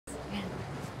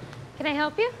Can I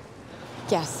help you?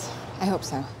 Yes, I hope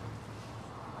so.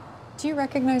 Do you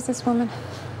recognize this woman?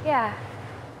 Yeah.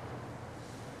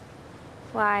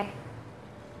 Why?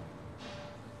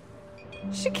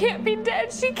 She can't be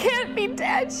dead. She can't be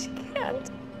dead. She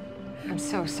can't. I'm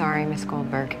so sorry, Miss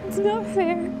Goldberg. It's not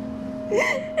fair.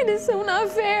 It is so not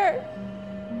fair.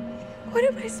 What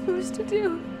am I supposed to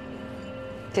do?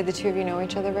 Did the two of you know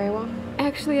each other very well?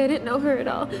 Actually, I didn't know her at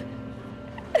all.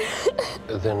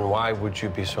 Then why would you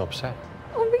be so upset?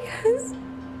 Oh,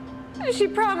 because she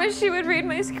promised she would read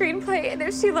my screenplay, and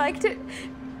if she liked it,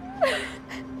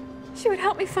 she would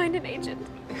help me find an agent.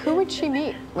 Who would she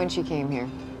meet when she came here?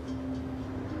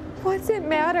 What's it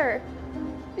matter?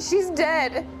 She's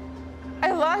dead.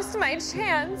 I lost my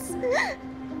chance.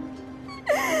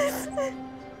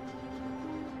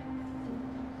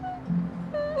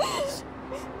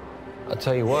 I'll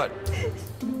tell you what.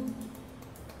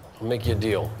 I'll make you a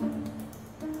deal.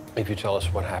 If you tell us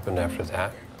what happened after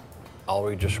that, I'll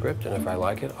read your script, and if I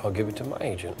like it, I'll give it to my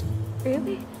agent.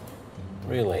 Really?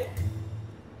 Really?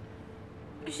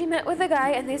 She met with a guy,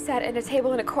 and they sat at a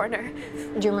table in a corner.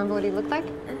 Do you remember what he looked like?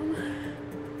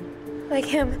 Like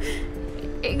him.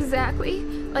 Exactly.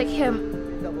 Like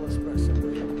him. Double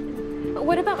espresso.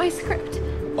 What about my script?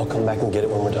 I'll come back and get it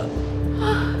when we're done.